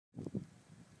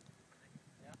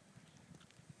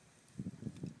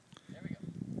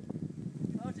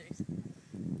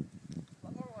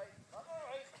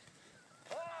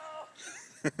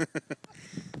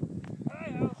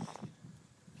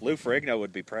Lou Ferrigno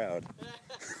would be proud.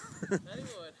 That he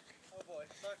would. Oh boy,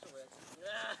 socks are wet.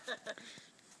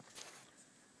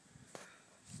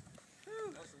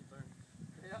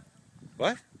 Yeah.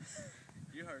 What?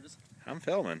 You heard us. I'm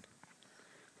filming.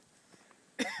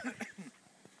 I'm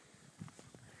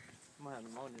gonna have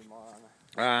pneumonia tomorrow.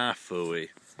 Ah, phooey.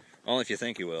 Only if you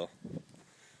think you will.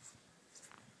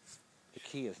 The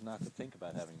key is not to think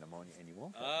about having pneumonia, and you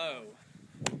won't. Oh.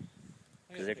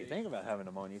 Because if you think about having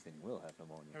pneumonia, then you will have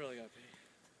pneumonia. I really gotta pee.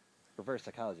 Reverse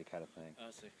psychology kind of thing. Oh,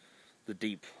 I see. The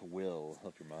deep will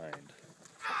of your mind.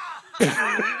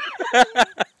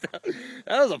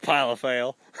 That was a pile of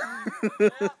fail.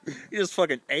 You just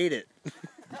fucking ate it.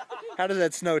 How does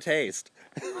that snow taste?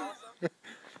 Awesome.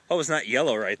 Oh, it's not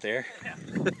yellow right there. Yeah.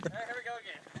 All right, here we go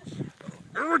again.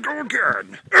 Here we go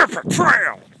again. Epic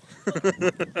fail.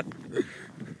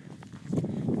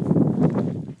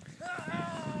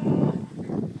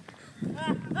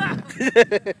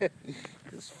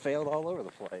 Just failed all over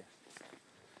the place.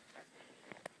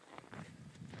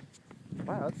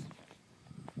 Wow, it's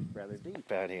rather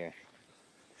deep out here.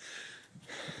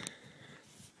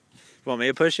 You want me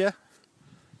to push you? You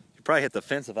probably hit the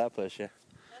fence if I push you.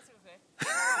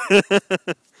 That's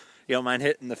okay. You don't mind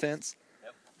hitting the fence?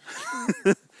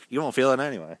 Yep. You won't feel it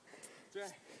anyway.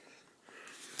 That's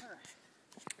right.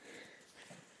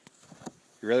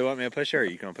 You really want me to push you, or are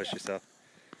you going to push yourself?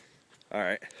 All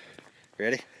right.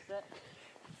 Ready? Set.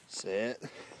 Sit.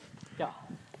 Go.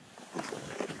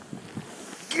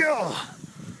 Go!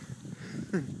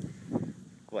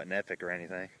 Wasn't epic or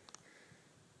anything.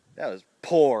 That was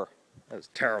poor. That was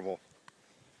terrible.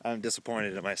 I'm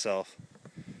disappointed in myself.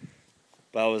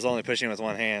 But I was only pushing with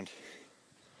one hand.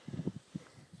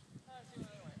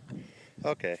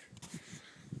 Okay.